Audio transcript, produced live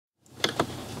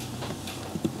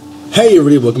Hey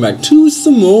everybody, welcome back to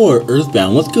some more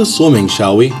Earthbound. Let's go swimming,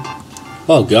 shall we?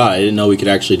 Oh god, I didn't know we could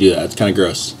actually do that. It's kind of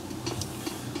gross.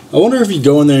 I wonder if you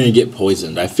go in there and you get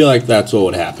poisoned. I feel like that's what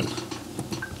would happen.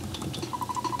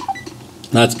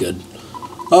 That's good.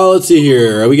 Oh, let's see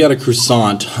here. We got a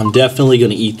croissant. I'm definitely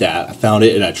going to eat that. I found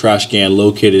it in a trash can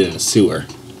located in a sewer.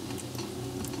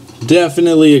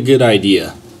 Definitely a good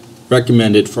idea.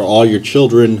 Recommend it for all your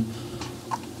children.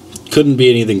 Couldn't be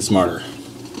anything smarter.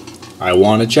 I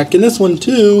want to check in this one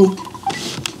too.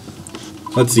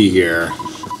 Let's see here.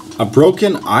 A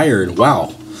broken iron.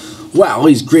 Wow. Wow, all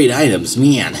these great items,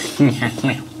 man.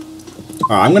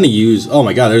 I'm going to use... Oh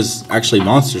my god, there's actually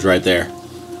monsters right there.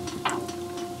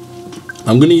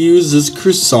 I'm going to use this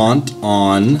croissant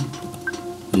on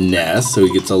Ness so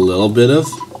he gets a little bit of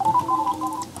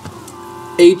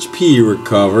HP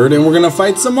recovered. And we're going to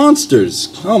fight some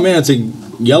monsters. Oh man, it's a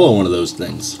yellow one of those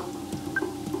things.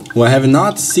 Well, I have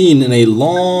not seen in a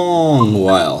long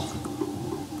while.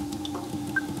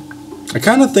 I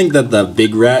kind of think that the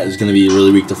big rat is going to be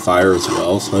really weak to fire as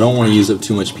well, so I don't want to use up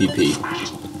too much PP.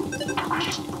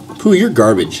 Pooh, you're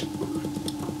garbage.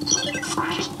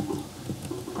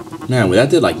 Man, well, that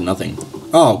did like nothing.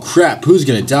 Oh crap, Pooh's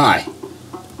going to die.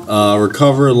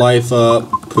 Recover life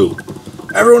up. Pooh.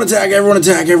 Everyone attack, everyone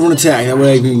attack, everyone attack. That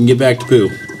way I can get back to Pooh.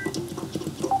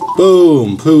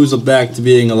 Boom, Pooh's back to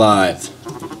being alive.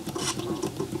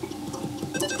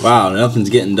 Wow,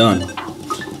 nothing's getting done.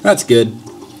 That's good.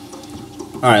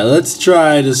 Alright, let's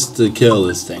try just to kill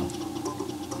this thing.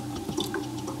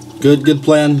 Good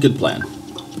plan, good plan.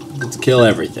 Let's kill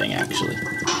everything, actually.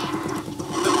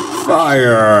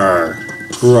 Fire!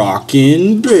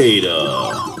 Rockin'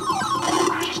 Beta!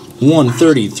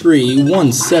 133,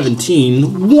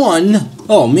 117, 1!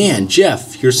 Oh man,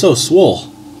 Jeff, you're so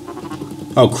swole.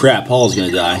 Oh crap, Paul's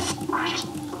gonna die.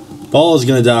 Paul is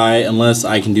gonna die unless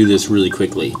I can do this really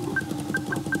quickly.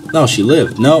 No, she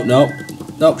lived. Nope, nope.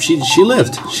 Nope, she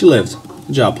lived. She lived.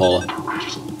 Good job, Paula.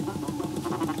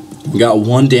 We got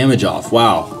 1 damage off.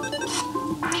 Wow.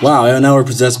 Wow, now we're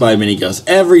possessed by a mini ghost.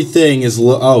 Everything is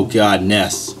oh god,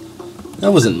 Ness.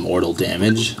 That wasn't mortal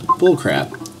damage.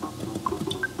 Bullcrap.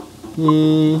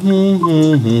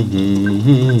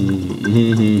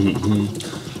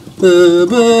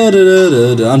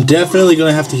 I'm definitely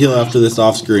gonna have to heal after this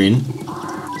off screen.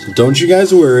 So don't you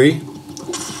guys worry.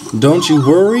 Don't you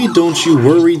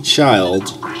worry, child.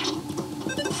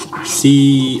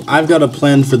 See, I've got a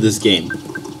plan for this game.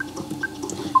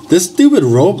 This stupid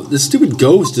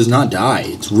ghost does not die.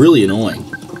 It's really annoying.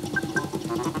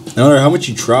 No matter how much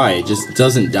you try, it just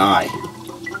doesn't die.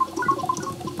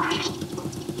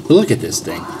 But look at this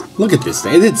thing. Look at this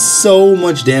thing. It did so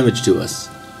much damage to us.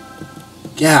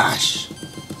 Gosh.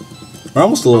 We're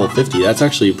almost to level 50. That's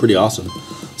actually pretty awesome.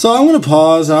 So I'm going to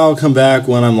pause. I'll come back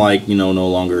when I'm like, you know, no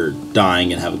longer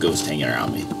dying and have a ghost hanging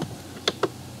around me.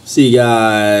 See you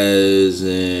guys.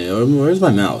 Where's my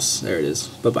mouse? There it is.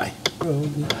 Bye-bye.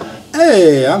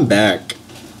 Hey, I'm back.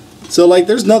 So, like,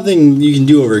 there's nothing you can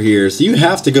do over here. So you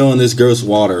have to go in this gross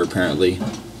water, apparently.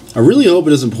 I really hope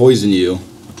it doesn't poison you.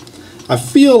 I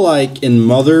feel like in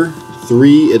Mother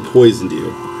 3, it poisoned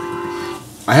you.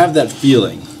 I have that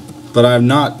feeling, but I'm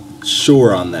not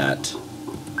sure on that.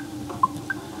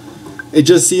 It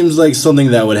just seems like something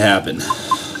that would happen.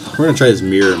 We're gonna try this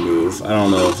mirror move. I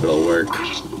don't know if it'll work.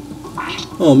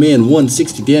 Oh man,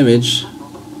 160 damage.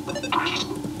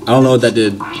 I don't know what that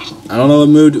did. I don't know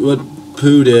what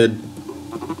Pooh did.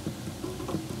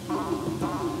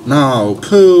 No,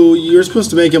 Pooh, you're supposed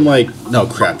to make him like... No,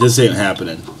 crap, this ain't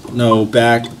happening. No,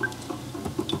 back.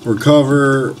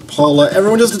 Recover. Paula.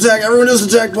 Everyone just attack. Everyone just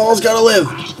attack. Paul's gotta live.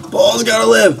 Paul's gotta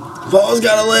live. Paul's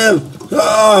gotta live.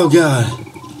 Oh, God.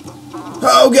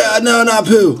 Oh, God. No, not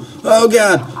Pooh. Oh,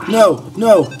 God. No.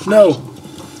 No. No.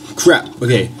 Crap.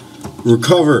 Okay.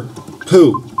 Recover.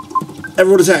 Pooh.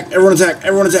 Everyone attack. Everyone attack.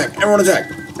 Everyone attack. Everyone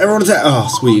attack. Everyone attack. Oh,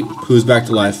 sweet. Pooh's back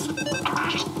to life.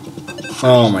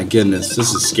 Oh, my goodness.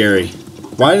 This is scary.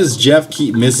 Why does Jeff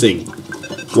keep missing?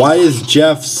 Why is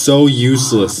Jeff so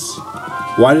useless?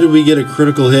 Why did we get a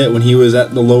critical hit when he was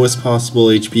at the lowest possible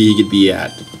HP he could be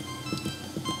at?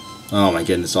 Oh my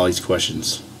goodness, all these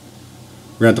questions.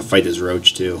 We're gonna have to fight this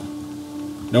roach too.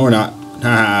 No, we're not.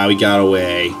 Ha, we got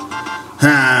away.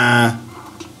 Ha!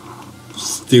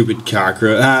 Stupid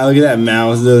cockroach. Ah, look at that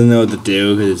mouse. It doesn't know what to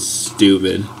do because it's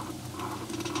stupid.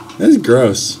 That's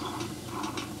gross.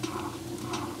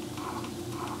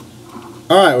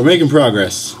 Alright, we're making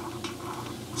progress.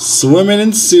 Swimming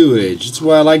in sewage. That's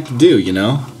what I like to do, you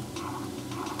know?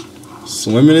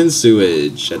 Swimming in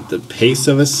sewage at the pace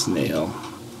of a snail.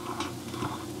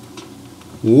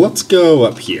 Let's go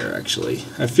up here, actually.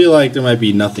 I feel like there might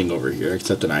be nothing over here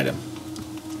except an item.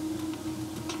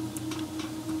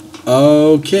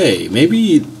 Okay,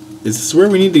 maybe... Is this where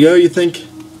we need to go, you think?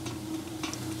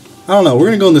 I don't know. We're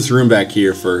going to go in this room back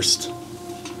here first.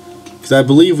 Because I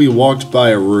believe we walked by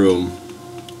a room.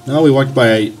 No, we walked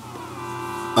by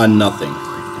a nothing.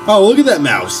 Oh, look at that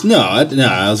mouse. No, I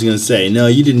was going to say, no,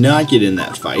 you did not get in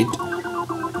that fight.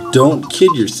 Don't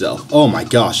kid yourself. Oh my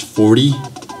gosh, 40?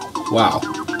 Wow.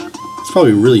 It's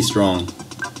probably really strong.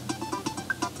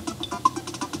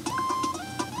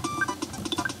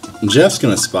 Jeff's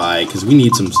gonna spy, because we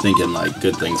need some stinking, like,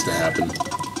 good things to happen.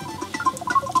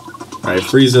 Alright,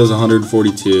 freeze does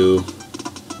 142.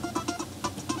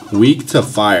 Weak to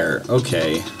fire.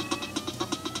 Okay.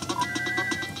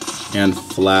 And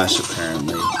flash,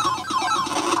 apparently.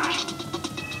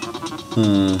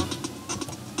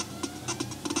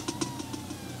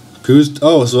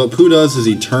 Oh, so what Pooh does is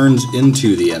he turns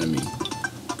into the enemy.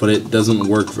 But it doesn't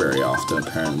work very often,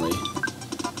 apparently.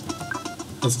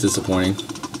 That's disappointing.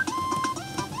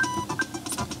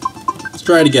 Let's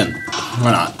try it again.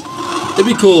 Why not? It'd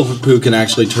be cool if Pooh can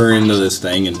actually turn into this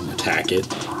thing and attack it.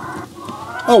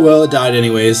 Oh well, it died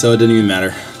anyway, so it didn't even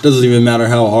matter. Doesn't even matter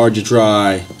how hard you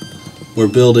try. We're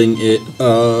building it.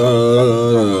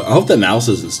 I hope that mouse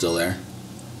isn't still there.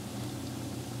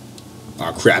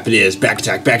 Oh crap, it is. Back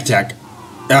attack, back attack.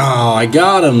 Oh, I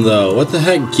got him though. What the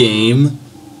heck, game?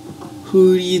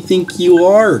 Who do you think you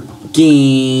are,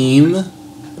 game?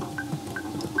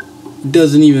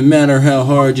 Doesn't even matter how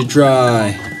hard you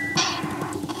try.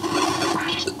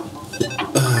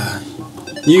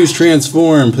 Use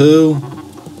transform, Pooh.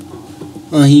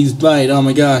 Oh, he's bite. Oh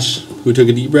my gosh. Pooh took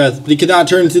a deep breath, but he could not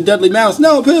turn into a deadly mouse.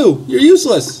 No, Pooh, you're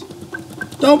useless.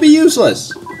 Don't be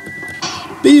useless.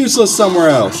 Be useless somewhere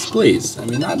else, please. I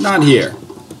mean, not here.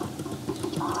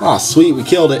 Oh, sweet, we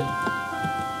killed it.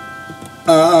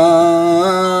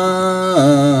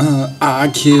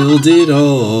 I killed it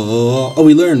all. Oh,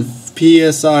 we learned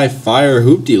PSI Fire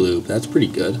Hoop-de-Loop. That's pretty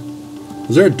good.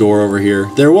 Was there a door over here?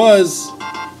 There was.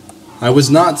 I was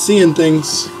not seeing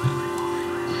things.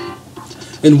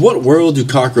 In what world do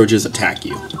cockroaches attack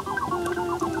you?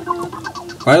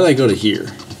 Why did I go to here?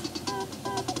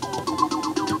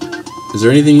 Is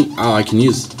there anything... Oh, I can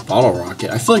use Bottle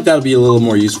Rocket. I feel like that would be a little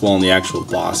more useful on the actual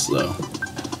boss, though.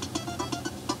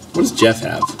 What does Jeff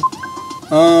have?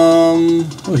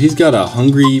 Oh, he's got a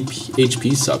hungry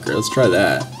HP sucker. Let's try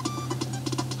that.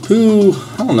 Pooh...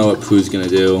 I don't know what Pooh's gonna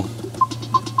do.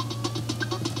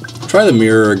 Try the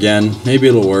mirror again. Maybe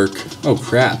it'll work. Oh,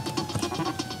 crap.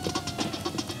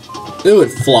 Ew,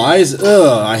 it flies?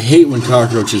 Ugh, I hate when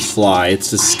cockroaches fly. It's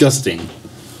disgusting.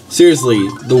 Seriously,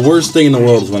 the worst thing in the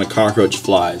world is when a cockroach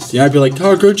flies. You might be like,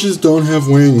 cockroaches don't have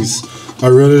wings. I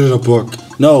read it in a book.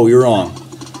 No, you're wrong.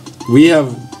 We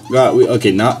have got...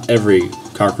 okay, not every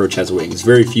cockroach has wings.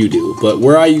 Very few do. But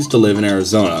where I used to live in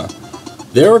Arizona,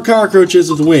 there were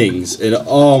cockroaches with wings. And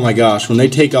oh my gosh, when they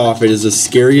take off, it is the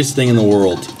scariest thing in the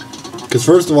world. Because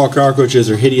first of all, cockroaches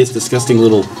are hideous, disgusting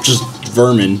little just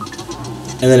vermin.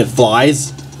 And then it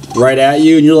flies right at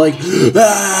you, and you're like,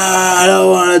 ah, I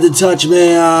don't want it to touch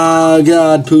me. Oh,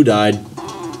 God, Pooh died.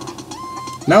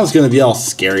 Now it's going to be all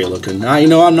scary looking. You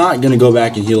know, I'm not going to go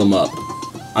back and heal him up.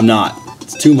 I'm not.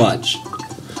 It's too much.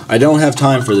 I don't have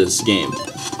time for this game.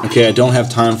 Okay, I don't have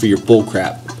time for your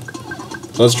bullcrap.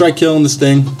 So let's try killing this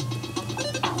thing.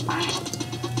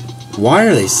 Why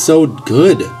are they so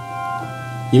good?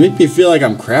 You make me feel like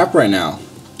I'm crap right now.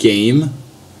 Game.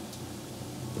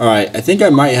 Alright, I think I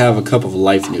might have a cup of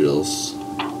life noodles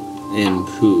in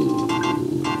Pooh.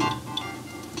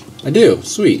 I do.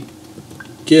 Sweet.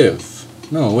 Give.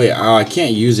 No, wait. Oh, I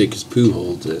can't use it because Pooh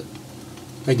holds it.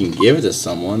 I can give it to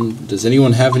someone. Does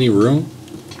anyone have any room?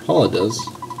 Paula does.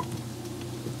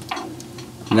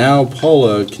 Now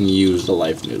Paula can use the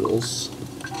life noodles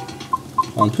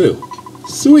on Pooh.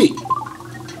 Sweet.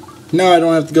 Now I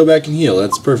don't have to go back and heal.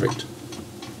 That's perfect.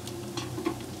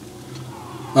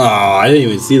 Oh, I didn't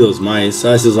even see those mice.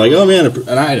 I was just like, oh man,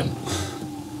 an item.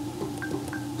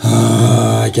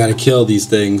 I gotta kill these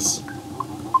things.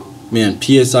 Man,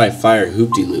 PSI Fire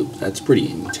Hoop-de-Loop. That's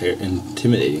pretty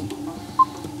intimidating.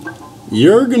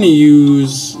 You're gonna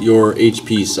use your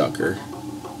HP sucker.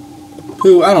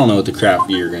 Pooh, I don't know what the crap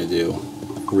you're gonna do.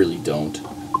 I really don't.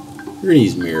 You're gonna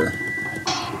use mirror.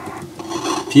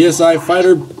 PSI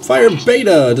Fire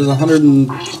Beta does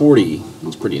 140.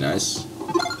 That's pretty nice.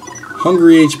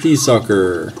 Hungry HP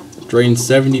sucker. Drained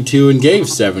 72 and gave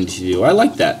 72. I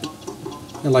like that.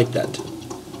 I like that.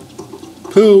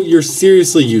 Pooh, you're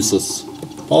seriously useless.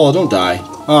 Paula, don't die.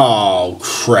 Oh,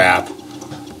 crap.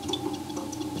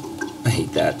 I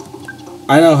hate that.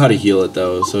 I know how to heal it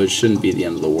though, so it shouldn't be the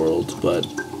end of the world, but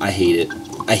I hate it.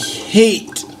 I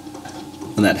hate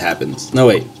when that happens. No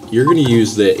wait, you're gonna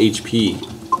use the HP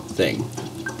thing.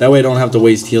 That way I don't have to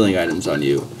waste healing items on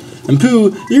you. And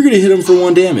Pooh, you're gonna hit him for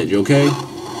 1 damage, okay?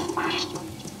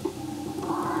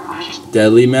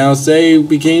 Deadly Mouse A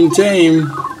became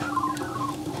tame.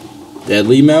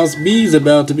 Deadly Mouse B's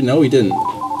about to be... No, he didn't.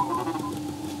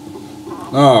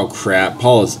 Oh, crap.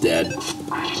 Paula's dead.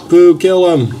 Pooh, kill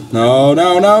him. No,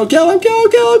 no, no. Kill him, kill him,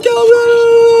 kill him, kill him.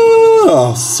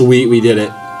 Oh, sweet. We did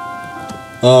it.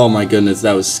 Oh, my goodness.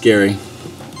 That was scary.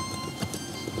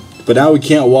 But now we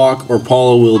can't walk or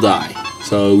Paula will die.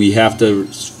 So we have to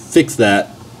fix that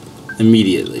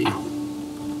immediately.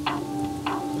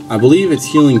 I believe it's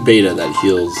healing beta that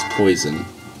heals poison.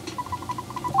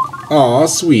 Aw,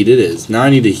 sweet, it is. Now I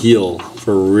need to heal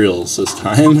for reals this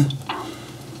time.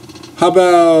 How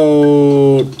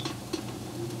about...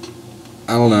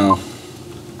 I don't know.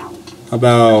 How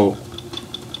about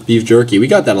beef jerky? We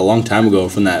got that a long time ago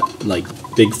from that, like,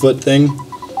 Bigfoot thing.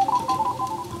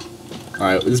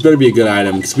 Alright, this better be a good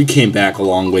item, because we came back a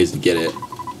long ways to get it.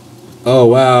 Oh,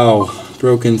 wow.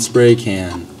 Broken spray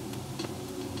can.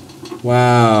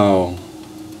 Wow.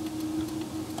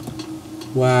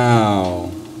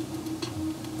 Wow.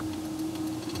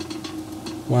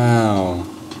 Wow.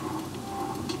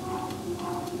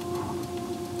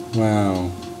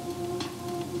 Wow.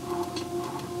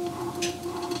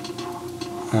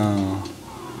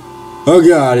 Oh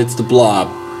god, it's the blob.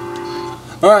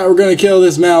 Alright, we're gonna kill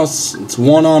this mouse. It's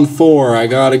 1 on 4. I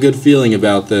got a good feeling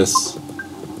about this.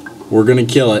 We're gonna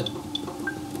kill it.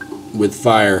 With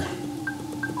fire.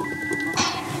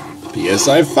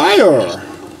 PSI fire!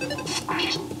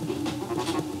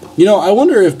 You know, I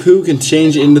wonder if Pooh can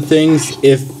change into things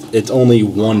if it's only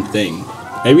one thing.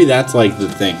 Maybe that's like the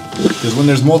thing. Because when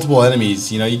there's multiple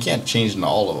enemies, you know, you can't change into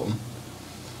all of them.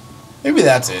 Maybe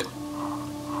that's it.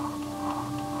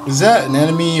 Is that an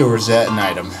enemy or is that an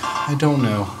item? I don't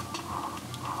know.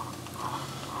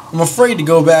 I'm afraid to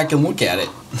go back and look at it.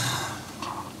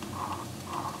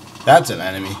 That's an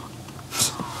enemy.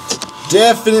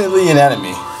 Definitely an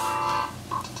enemy.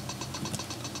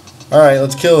 Alright,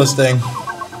 let's kill this thing.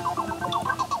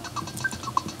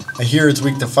 I hear it's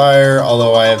weak to fire,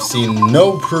 although I have seen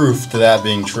no proof to that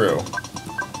being true.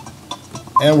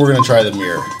 And we're going to try the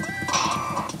mirror.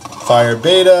 Fire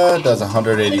beta does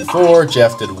 184.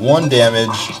 Jeff did 1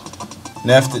 damage.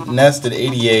 Ness did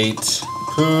 88.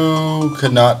 Pooh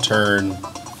could not turn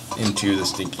into the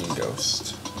stinking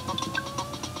ghost.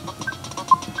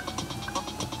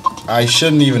 I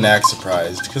shouldn't even act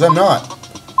surprised, because I'm not.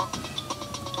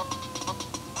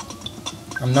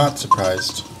 I'm not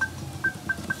surprised.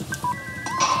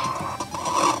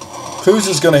 Pooh's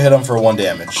just gonna hit him for 1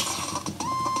 damage.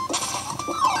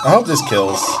 I hope this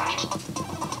kills.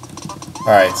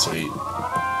 Alright, sweet.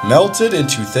 Melted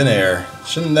into thin air.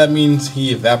 Shouldn't that mean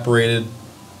he evaporated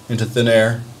into thin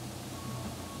air?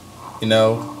 You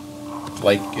know,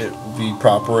 like it would be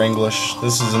proper English.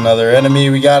 This is another enemy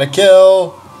we gotta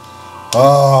kill.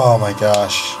 Oh my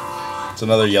gosh. It's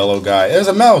another yellow guy. There's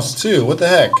a mouse too. What the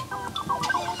heck?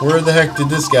 Where the heck did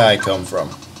this guy come from?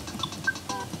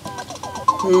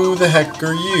 Who the heck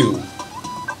are you?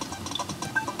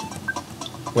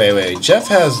 Wait. Jeff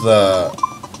has the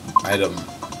item.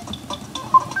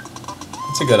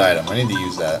 It's a good item. I need to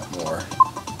use that more.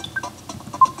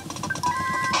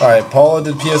 Alright, Paula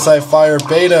did PSI Fire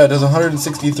Beta. It does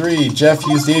 163. Jeff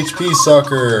used the HP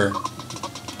Sucker.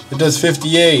 It does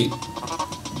 58.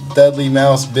 Deadly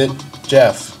Mouse bit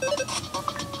Jeff.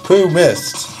 Pooh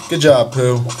missed. Good job,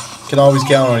 Pooh. Can always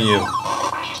count on you.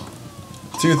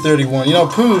 231. You know,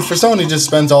 Pooh, for someone who just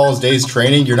spends all his days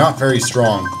training, you're not very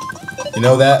strong. You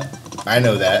know that? I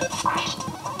know that.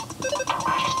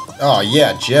 Oh,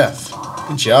 yeah, Jeff.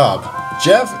 Good job.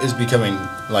 Jeff is becoming,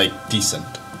 like, decent.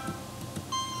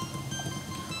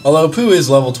 Although Pooh is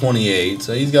level 28,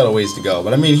 so he's got a ways to go.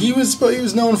 But, I mean, he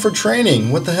was known for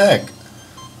training. What the heck?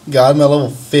 Got him at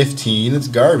level 15. It's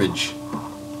garbage.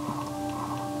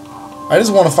 I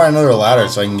just want to find another ladder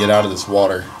so I can get out of this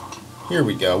water. Here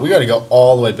we go. We got to go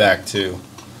all the way back, too.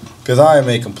 Because I am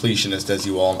a completionist, as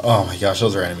you all know. Oh, my gosh,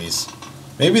 those are enemies.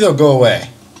 Maybe they'll go away.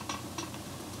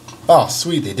 Oh,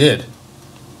 sweet, they did.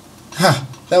 Huh,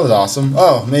 that was awesome.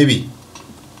 Oh, maybe.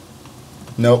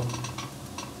 Nope.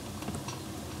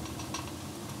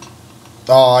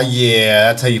 Oh,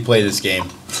 yeah, that's how you play this game.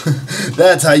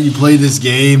 That's how you play this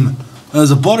game.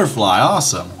 There's a butterfly,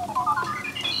 awesome.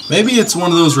 Maybe it's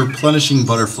one of those replenishing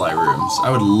butterfly rooms. I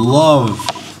would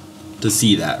love to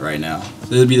see that right now.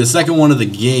 It would be the second one of the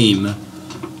game.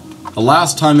 The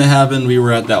last time it happened, we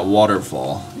were at that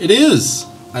waterfall. It is!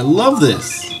 I love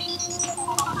this.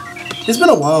 It's been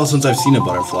a while since I've seen a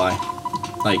butterfly,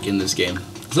 like in this game.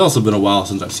 It's also been a while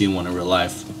since I've seen one in real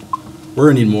life. We're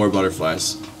gonna need more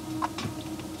butterflies.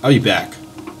 I'll be back.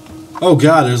 Oh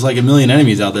god, there's like a million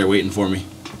enemies out there waiting for me.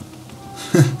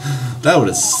 That would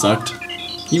have sucked.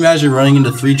 Can you imagine running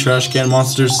into 3 trash can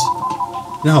monsters?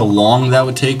 You know how long that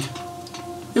would take?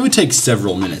 It would take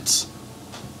several minutes.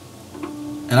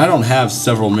 And I don't have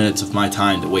several minutes of my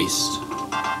time to waste.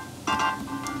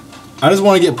 I just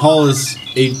want to get Paula's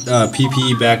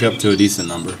PP back up to a decent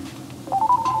number.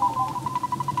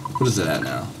 What is it at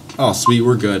now? Oh, sweet,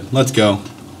 we're good. Let's go.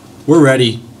 We're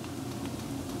ready.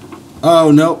 Oh,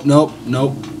 nope, nope,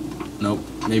 nope, nope.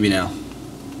 Maybe now.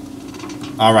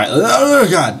 Alright. Oh,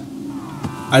 God.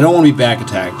 I don't want to be back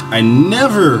attacked. I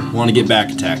never want to get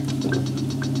back attacked.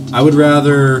 I would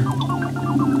rather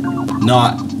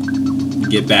not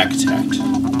get back attacked.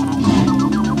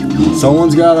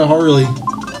 Someone's got a Harley.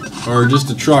 Or just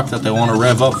a truck that they want to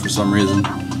rev up for some reason.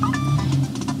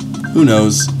 Who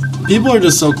knows? People are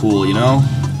just so cool, you know?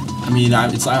 I mean,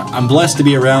 I'm blessed to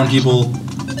be around people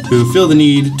who feel the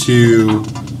need to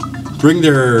bring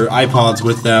their iPods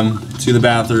with them to the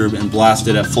bathroom and blast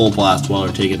it at full blast while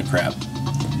they're taking a crap.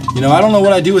 You know, I don't know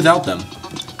what I'd do without them.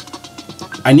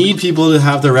 I need people to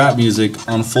have their rap music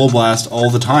on full blast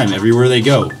all the time, everywhere they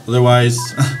go. Otherwise,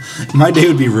 my day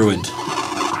would be ruined.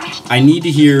 I need to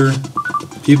hear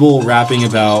people rapping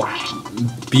about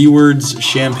B-words,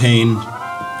 champagne,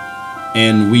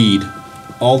 and weed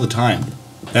all the time.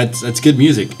 That's good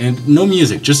music. And no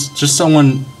music, just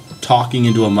someone talking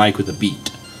into a mic with a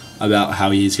beat about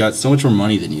how he's got so much more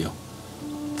money than you.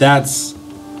 That's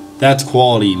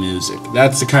quality music.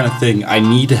 That's the kind of thing I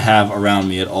need to have around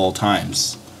me at all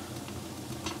times.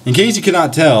 In case you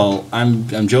cannot tell,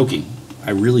 I'm joking.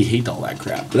 I really hate all that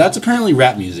crap. But that's apparently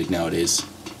rap music nowadays.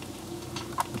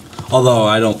 Although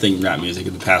I don't think rap music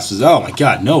in the past was, oh my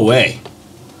god, no way.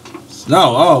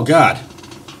 No, oh god.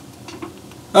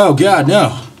 Oh god,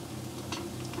 no.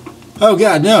 Oh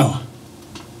god, no.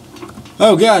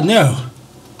 Oh god, no.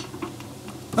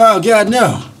 Oh god,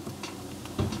 no.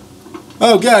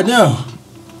 Oh god, no.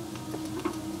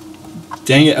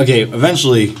 Dang it. Okay,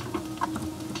 eventually.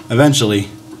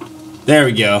 There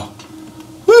we go.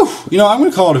 Whew. You know, I'm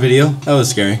going to call it a video. That was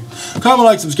scary. Comment,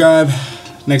 like, subscribe.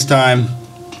 Next time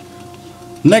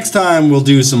we'll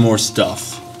do some more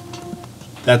stuff.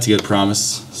 That's a good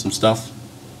promise. Some stuff.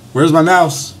 Where's my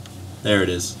mouse? There it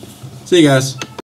is. See you guys.